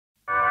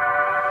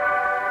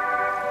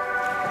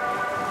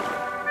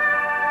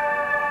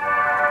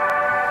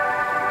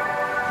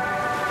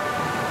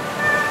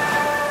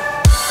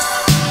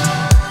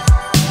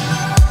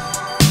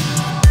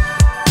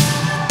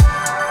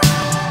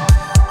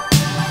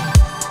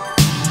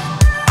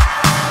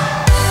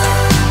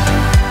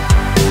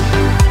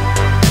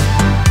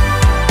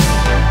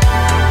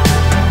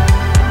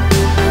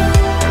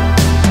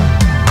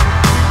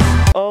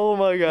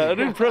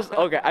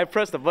I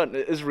pressed the button.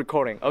 It's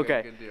recording.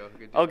 Okay. Good deal.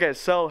 Good deal. Okay,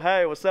 so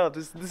hey, what's up?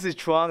 This is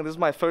Chuang. This is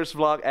my first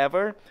vlog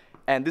ever.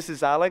 And this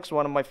is Alex,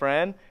 one of my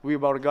friends. We're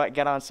about to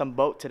get on some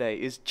boat today.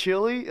 It's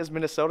chilly, it's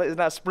Minnesota. It's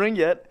not spring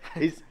yet.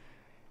 It's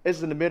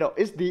in the middle.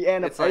 It's the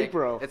end of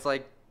April. It's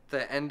like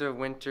the end of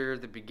winter,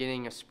 the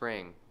beginning of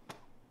spring.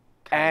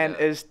 And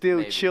it's still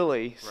maybe.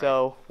 chilly. Right.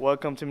 So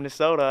welcome to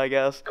Minnesota, I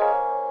guess.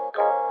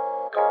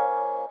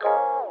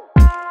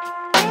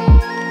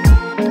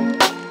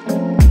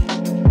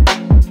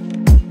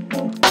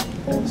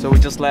 So we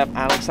just left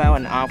Alex out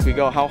and off we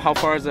go. How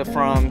far is it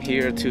from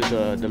here to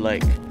the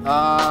lake? If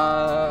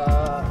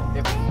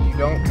you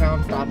don't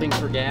count stopping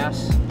for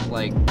gas,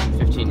 like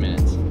 15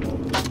 minutes.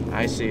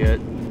 I see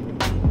it.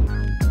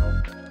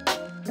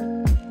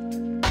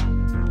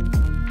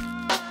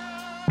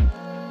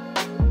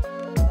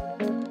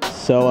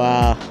 So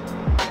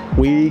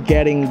we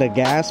getting the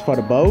gas for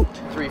the boat.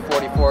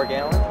 $3.44 a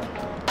gallon.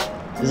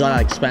 Is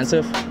that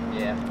expensive?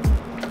 Yeah.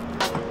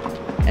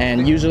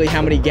 And usually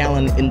how many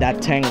gallons in that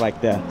tank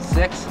like that?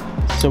 6.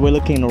 So we're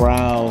looking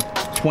around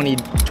 20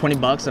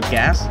 bucks of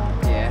gas?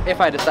 Yeah, if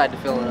I decide to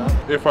fill it up.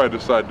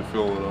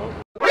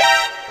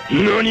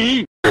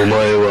 NANI?!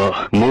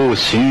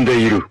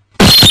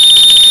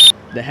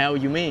 The hell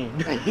you mean?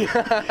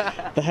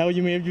 The hell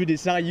you mean if you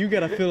decide you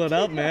gotta fill it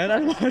up,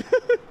 man?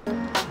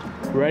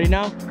 Ready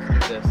now?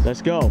 Yes.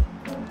 Let's go.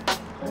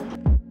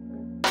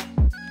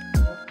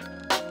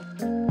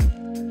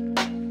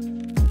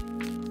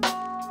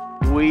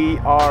 We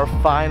are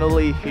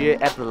finally here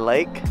at the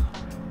lake.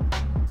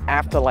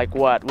 After like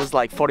what? Was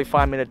like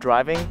 45-minute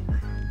driving?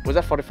 Was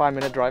that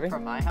 45-minute driving?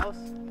 From my house?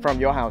 From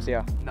your house,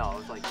 yeah. No, it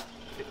was like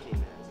 15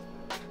 minutes.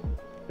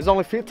 It's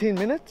only 15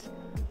 minutes?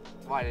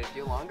 Why, did it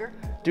feel longer?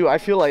 Dude, I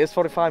feel like it's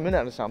 45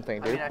 minutes or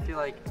something, dude. I mean, I feel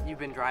like you've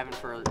been driving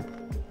to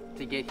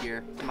get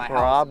here to my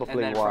Probably house,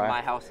 and then why. from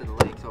my house to the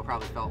lake, so it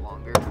probably felt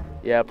longer.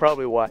 Yeah,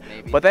 probably why.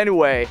 Maybe. But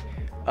anyway,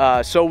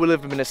 so we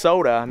live in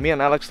Minnesota. Me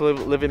and Alex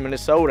live in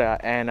Minnesota,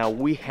 and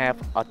we have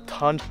a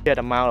ton shit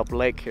amount of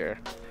lake here.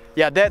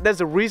 Yeah,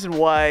 there's a reason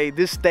why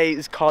this state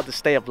is called the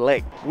state of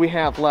lake. We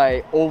have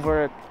like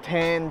over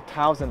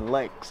 10,000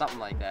 lakes. Something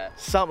like that.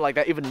 Something like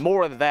that, even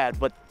more than that.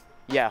 But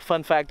yeah,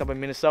 fun fact about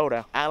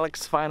Minnesota.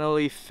 Alex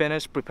finally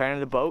finished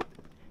preparing the boat,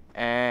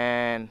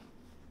 and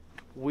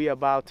we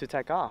about to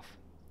take off.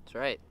 That's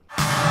right.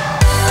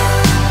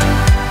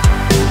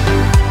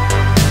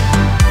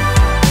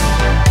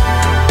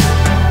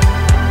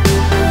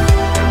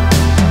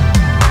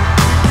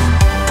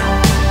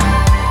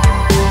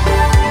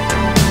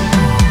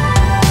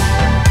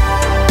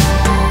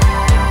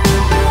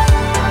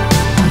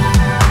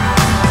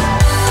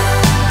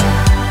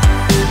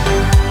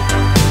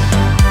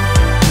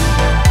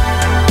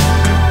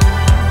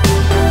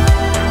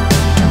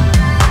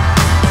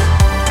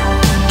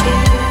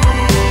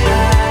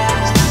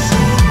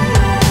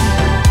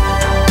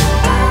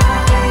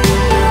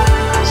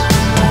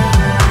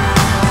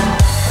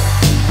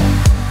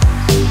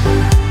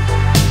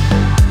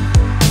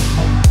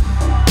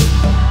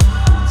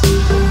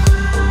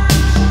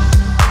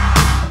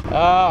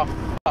 Oh,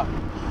 fuck.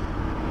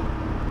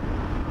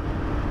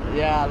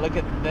 Yeah, look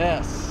at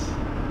this.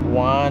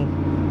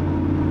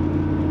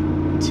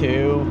 1,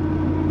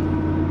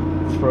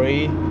 2,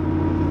 3.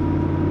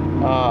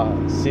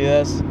 See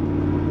this?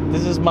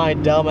 This is my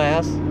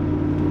dumbass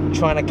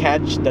trying to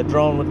catch the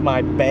drone with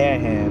my bare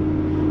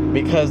hand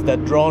because the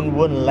drone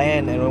wouldn't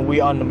land and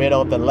we're on the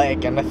middle of the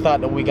lake, and I thought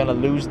that we're gonna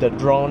lose the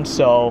drone,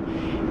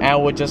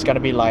 and we're just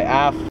gonna be like,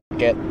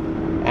 fuck it.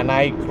 And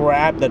I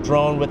grabbed the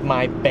drone with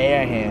my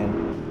bare hand.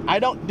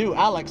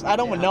 Alex, I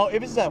don't know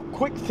if it's a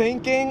quick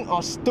thinking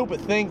or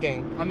stupid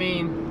thinking. I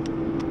mean,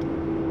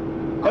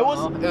 it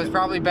was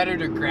probably better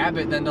to grab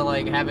it than to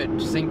like have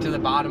it sink to the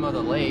bottom of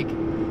the lake.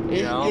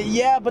 You know?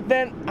 Yeah, but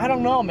then I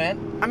don't know,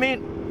 man. I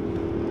mean,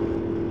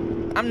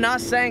 I'm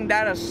not saying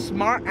that a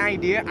smart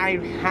idea. I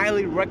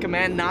highly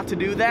recommend not to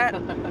do that.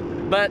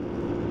 But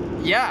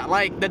yeah,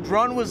 like the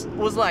drone was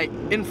like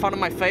in front of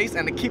my face,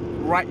 and it keep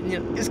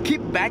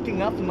keep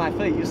backing up in my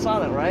face. You saw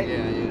that, right?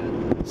 Yeah.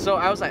 So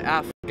I was like,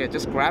 fuck it,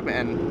 just grab it,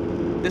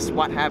 and this is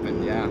what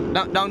happened. Yeah,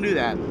 don't do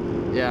that.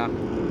 Yeah.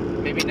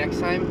 Maybe next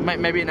time.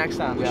 Maybe next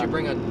time. We should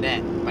bring a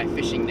net, my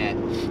fishing net.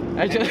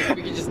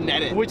 We could just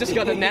net it. We just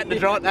gotta net the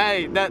drone.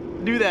 Hey,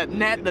 do that.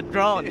 Net the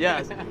drone.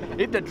 Yes.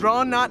 If the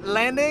drone not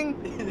landing,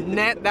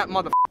 net that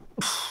mother.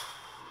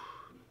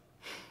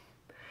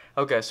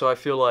 Okay, so I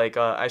feel like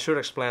I should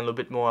explain a little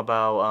bit more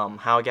about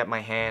how I get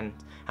my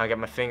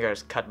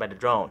fingers cut by the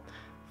drone.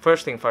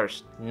 First thing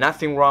first,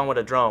 nothing wrong with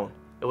the drone.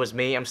 It was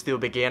me, I'm still a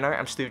beginner,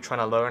 I'm still trying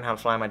to learn how to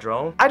fly my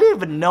drone. I didn't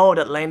even know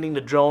that landing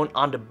the drone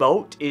on the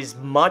boat is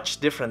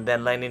much different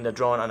than landing the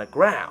drone on the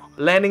ground.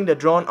 Landing the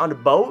drone on the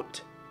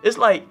boat, it's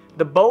like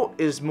the boat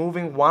is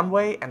moving one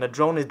way and the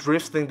drone is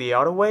drifting the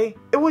other way.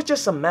 It was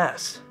just a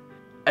mess.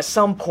 At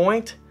some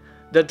point,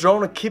 the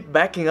drone would keep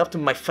backing up to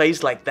my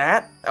face like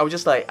that. I was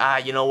just like,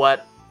 you know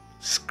what?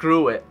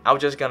 Screw it. I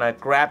was just gonna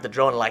grab the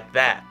drone like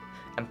that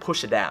and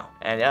push it down.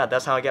 And yeah,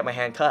 that's how I get my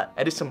hand cut.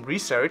 I did some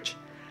research.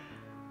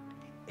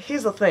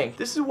 here's the thing.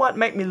 This is what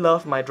made me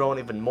love my drone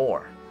even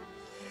more.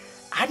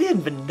 I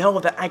didn't even know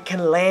that I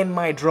can land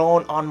my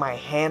drone on my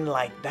hand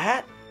like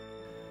that.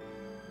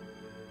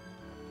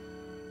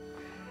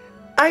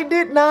 I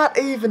did not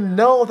even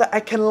know that I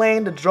can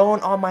land the drone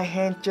on my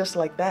hand just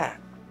like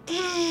that.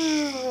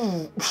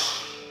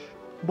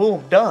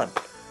 Boom, done.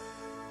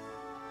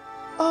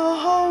 A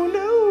whole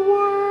new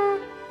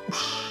world.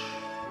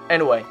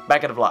 Anyway,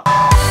 back at the vlog.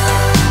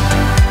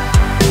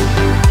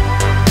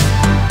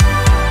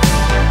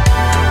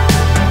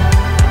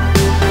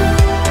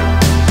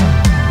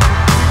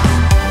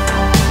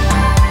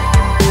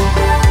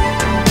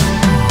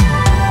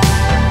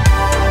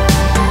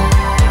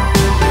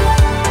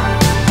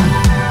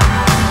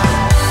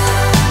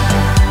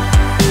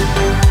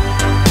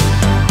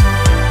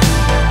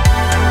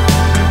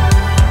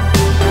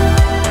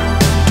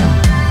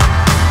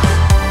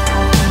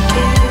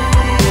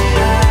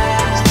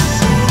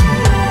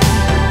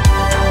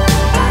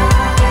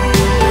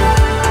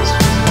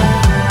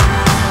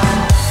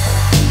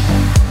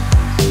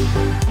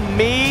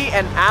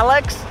 And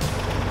Alex,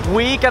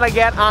 we gonna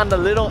get on the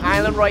little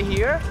island right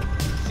here.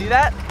 See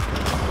that?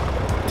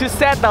 To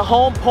set the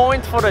home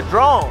point for the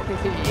drone.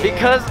 Yeah.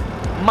 Because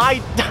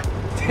my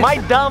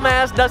dumb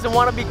ass doesn't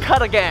want to be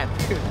cut again.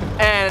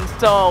 And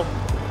so,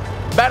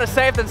 better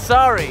safe than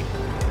sorry.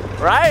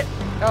 Right?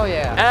 Oh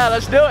yeah. Yeah,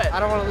 let's do it. I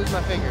don't want to lose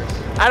my fingers.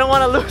 I don't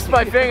want to lose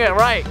my finger,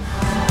 right.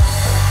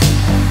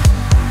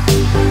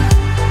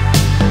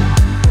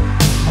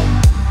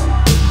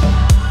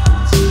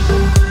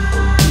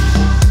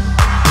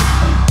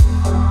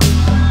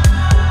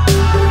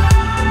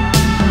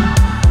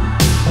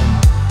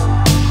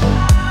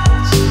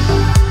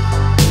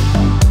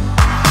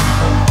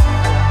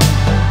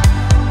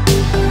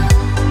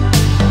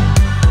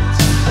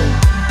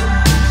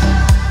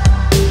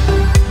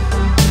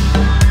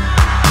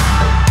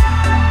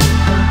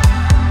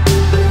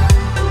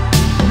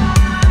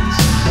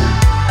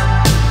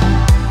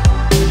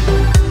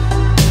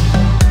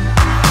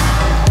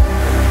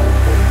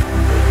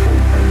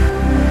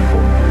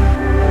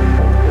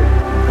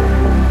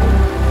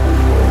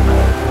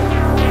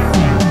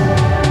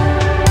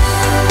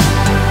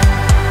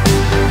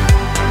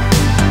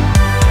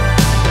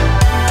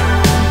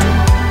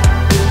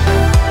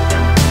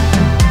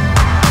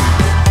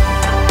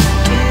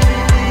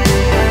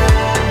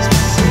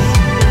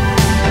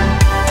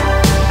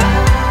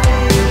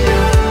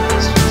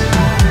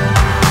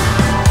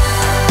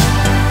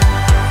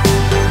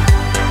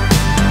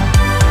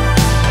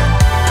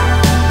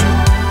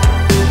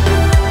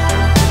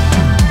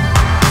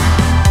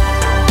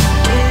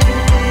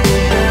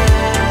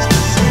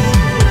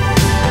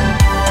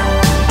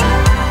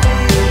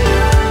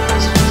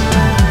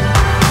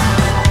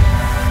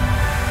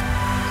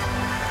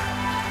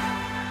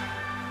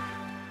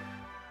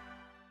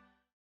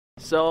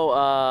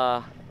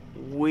 So,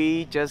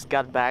 we just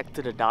got back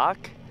to the dock,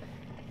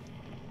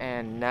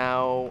 and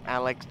now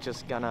Alex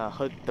just gonna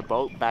hook the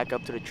boat back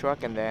up to the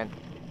truck, and then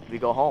we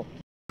go home.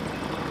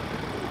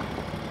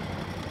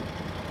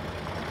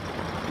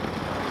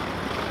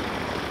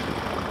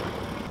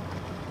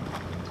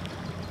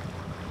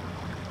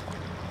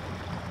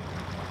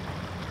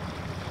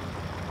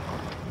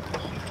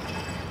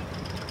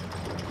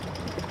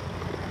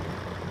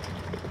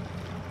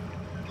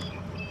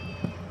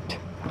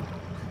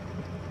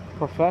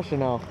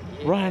 Professional.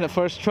 Yeah. Right, the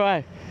first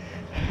try.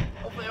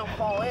 Hopefully I don't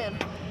fall in.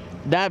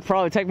 That'd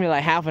probably take me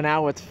like half an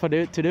hour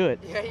to do it.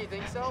 Yeah, you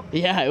think so?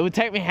 Yeah, it would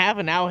take me half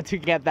an hour to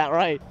get that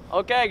right.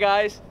 Okay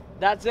guys,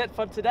 that's it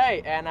for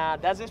today, and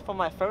that's it for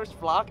my first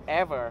vlog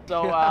ever.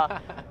 So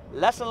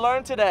lesson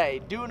learned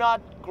today, do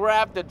not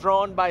grab the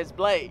drone by its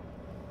blade.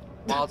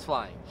 While it's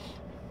flying.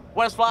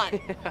 When it's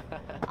flying.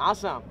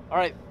 Awesome.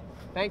 Alright,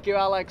 thank you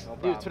Alex. No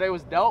Dude, today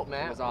was dope,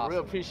 man. It was awesome. I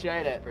really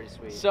appreciate it. Pretty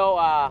sweet.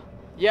 So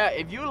yeah,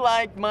 if you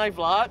like my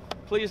vlog,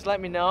 please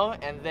let me know,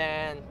 and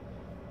then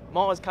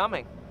more is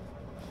coming.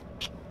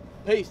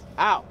 Peace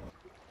out.